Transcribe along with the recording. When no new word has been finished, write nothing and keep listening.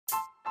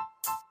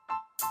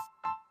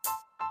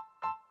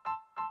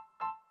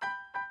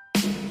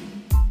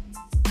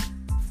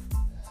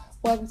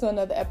welcome to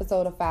another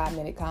episode of 5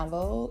 Minute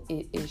Convo.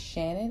 It is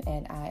Shannon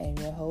and I am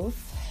your host.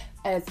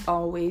 As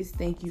always,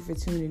 thank you for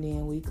tuning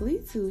in weekly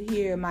to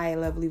hear my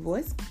lovely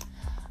voice.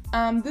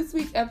 This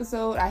week's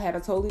episode, I had a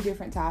totally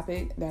different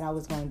topic that I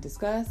was going to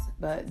discuss,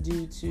 but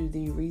due to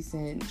the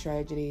recent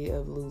tragedy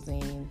of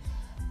losing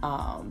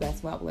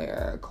basketball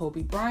player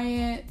Kobe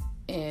Bryant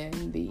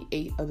and the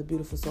 8 other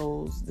beautiful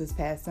souls this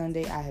past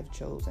Sunday, I have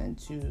chosen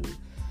to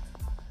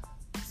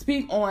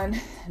speak on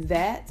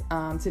that.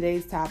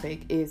 Today's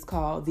topic is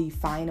called The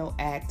Final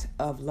Act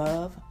of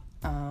Love,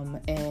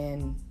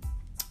 and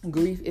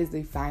grief is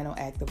the final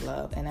act of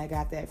love. And I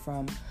got that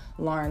from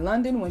Lauren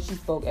London when she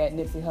spoke at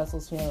Nipsey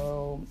Hussle's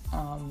funeral,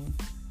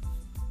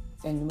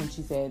 and when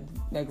she said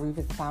that grief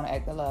is the final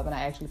act of love. And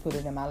I actually put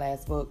it in my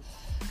last book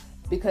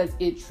because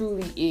it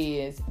truly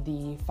is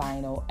the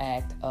final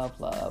act of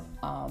love.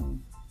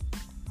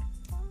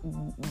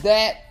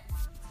 That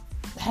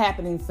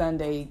happening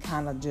Sunday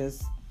kind of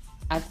just,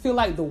 I feel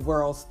like the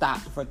world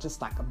stopped for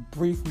just like a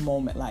brief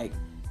moment. Like,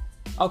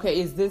 okay,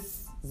 is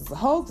this a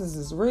hoax? Is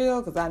this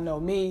real? Because I know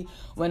me,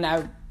 when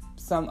a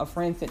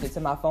friend sent it to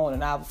my phone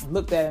and I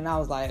looked at it and I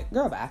was like,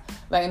 girl, bye.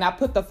 Like, and I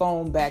put the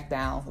phone back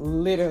down.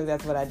 Literally,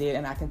 that's what I did.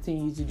 And I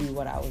continued to do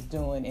what I was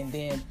doing. And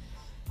then,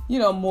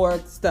 more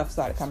stuff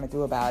started coming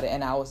through about it.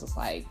 And I was just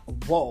like,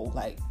 whoa,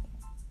 like,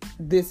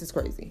 this is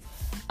crazy.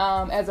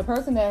 As a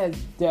person that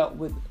has dealt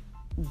with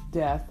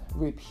death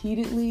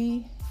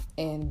repeatedly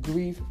and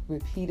grief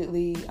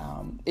repeatedly,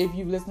 if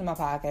you've listened to my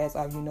podcast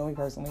or you know me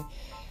personally,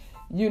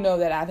 you know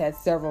that I've had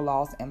several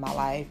losses in my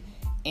life,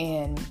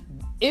 and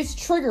it's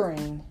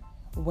triggering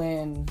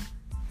when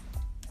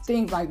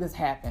things like this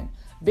happen.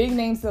 Big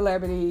name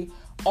celebrity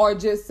or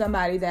just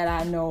somebody that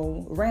I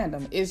know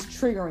random, it's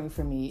triggering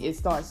for me. It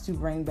starts to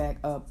bring back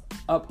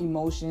up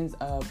emotions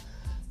of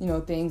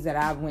things that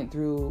I went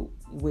through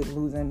with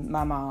losing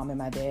my mom and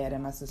my dad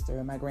and my sister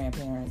and my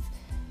grandparents.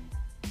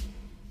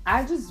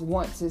 I just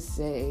want to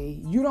say,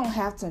 you don't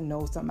have to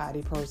know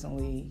somebody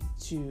personally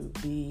to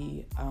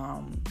be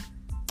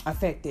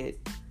affected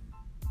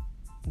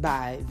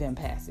by them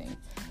passing.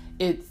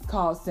 It's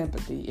called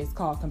sympathy. It's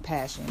called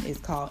compassion. It's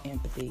called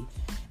empathy.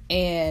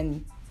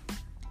 And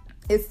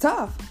it's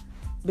tough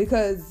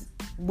because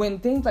when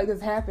things like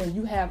this happen,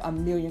 you have a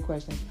million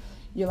questions.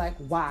 You're like,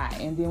 why?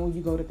 And then when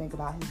you go to think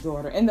about his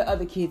daughter and the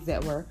other kids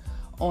that were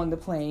on the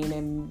plane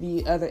and you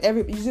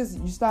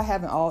start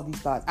having all these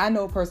thoughts. I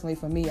know personally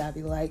for me, I'd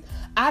be like,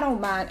 I don't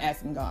mind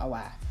asking God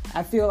why.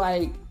 I feel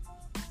like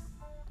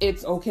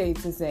it's okay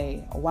to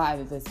say, why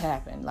did this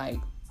happen? Like,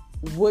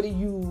 what do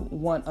you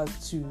want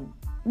us to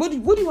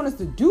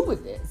do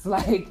with this?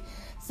 Like,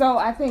 so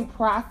I think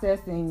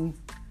processing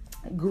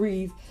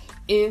grief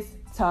is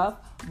tough,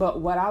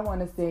 but what I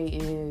want to say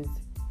is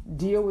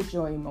deal with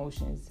your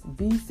emotions.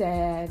 Be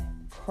sad,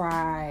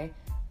 cry,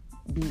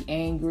 be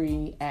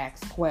angry,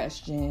 ask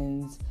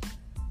questions.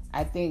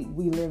 I think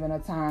we live in a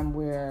time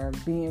where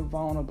being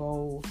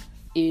vulnerable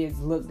is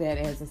looked at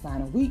as a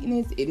sign of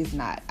weakness. It is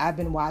not. I've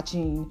been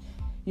watching,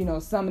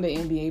 some of the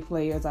NBA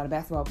players or the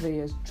basketball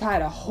players try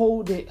to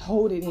hold it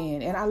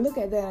in. And I look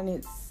at that and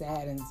it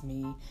saddens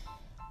me,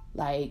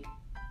 like,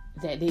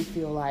 that they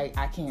feel like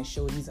I can't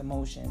show these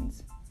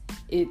emotions.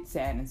 It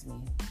saddens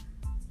me.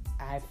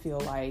 I feel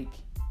like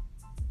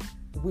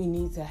we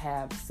need to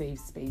have safe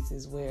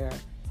spaces where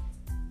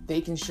they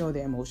can show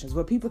their emotions,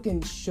 where people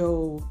can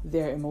show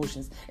their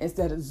emotions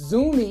instead of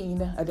zooming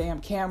a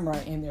damn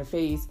camera in their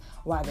face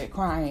while they're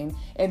crying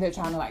and they're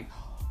trying to like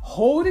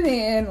hold it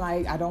in.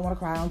 Like, I don't want to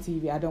cry on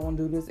TV. I don't want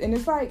to do this. And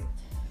it's like,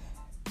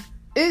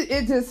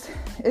 it's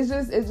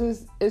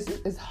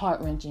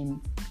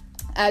heart-wrenching.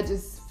 I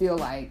just feel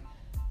like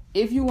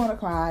if you want to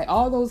cry,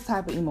 all those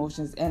type of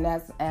emotions, and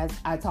that's, as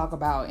I talk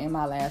about in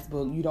my last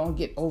book, you don't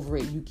get over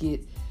it, you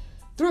get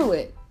through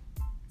it.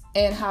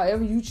 And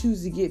however you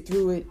choose to get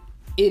through it,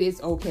 it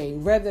is okay.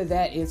 Whether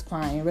that is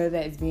crying, whether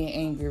that is being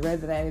angry,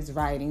 whether that is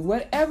writing,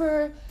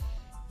 whatever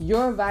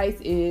your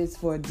advice is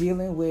for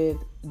dealing with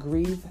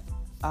grief,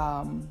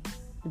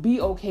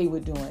 be okay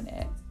with doing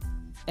that.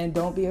 And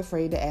don't be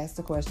afraid to ask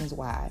the questions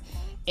why.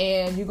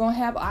 And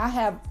I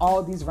have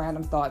all these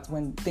random thoughts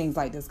when things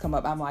like this come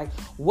up. I'm like,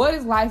 what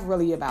is life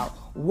really about?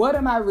 What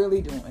am I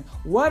really doing?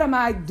 What am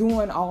I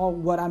doing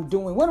what I'm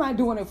doing? What am I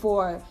doing it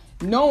for?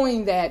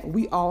 Knowing that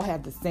we all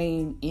have the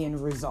same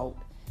end result.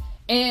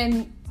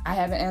 And I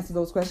haven't answered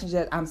those questions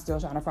yet. I'm still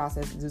trying to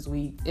process it this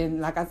week.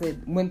 And like I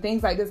said, when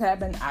things like this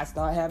happen, I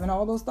start having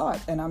all those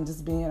thoughts. And I'm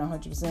just being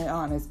 100%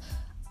 honest.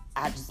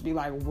 I just be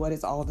like, what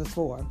is all this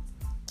for?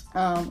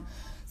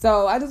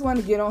 So I just want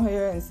to get on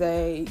here and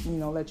say,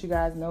 let you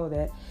guys know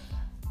that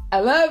I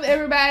love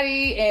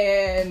everybody.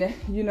 And,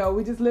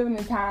 we're just living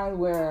in times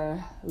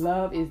where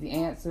love is the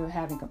answer.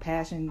 Having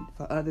compassion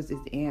for others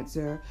is the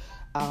answer.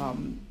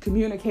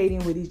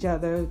 Communicating with each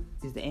other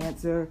is the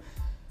answer.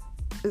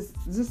 It's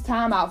just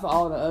time out for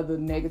all the other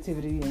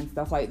negativity and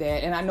stuff like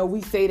that. And I know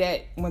we say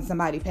that when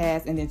somebody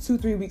passed, and then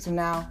 2-3 weeks from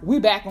now, we're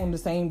back on the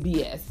same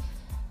BS.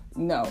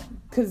 No,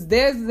 because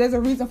there's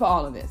a reason for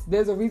all of this.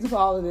 There's a reason for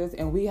all of this,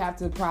 and we have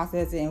to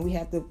process it, and we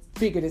have to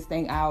figure this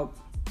thing out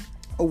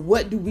Or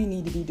what do we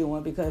need to be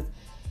doing? Because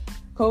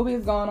Kobe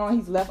has gone on.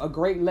 He's left a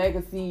great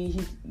legacy.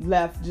 He's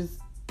left just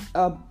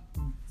a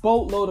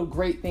boatload of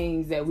great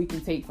things that we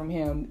can take from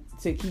him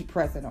to keep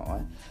pressing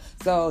on.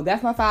 So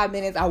that's my 5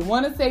 minutes. I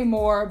want to say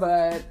more,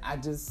 but we're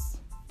just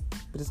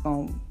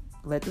going to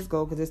let this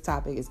go because this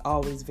topic is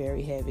always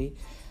very heavy.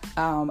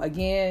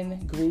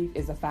 Again, grief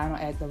is a final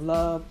act of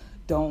love.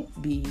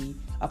 Don't be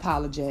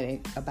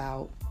apologetic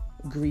about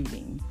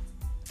grieving.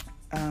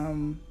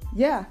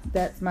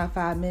 That's my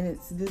 5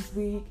 minutes this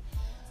week.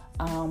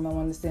 I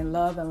want to send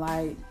love and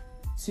light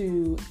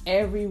to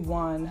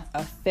everyone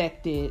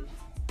affected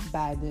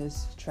by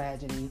this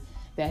tragedy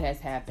that has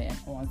happened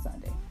on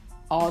Sunday.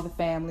 All the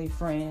family,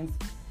 friends,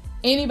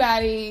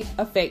 anybody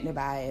affected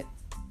by it,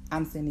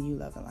 I'm sending you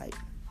love and light.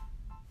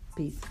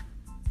 Peace.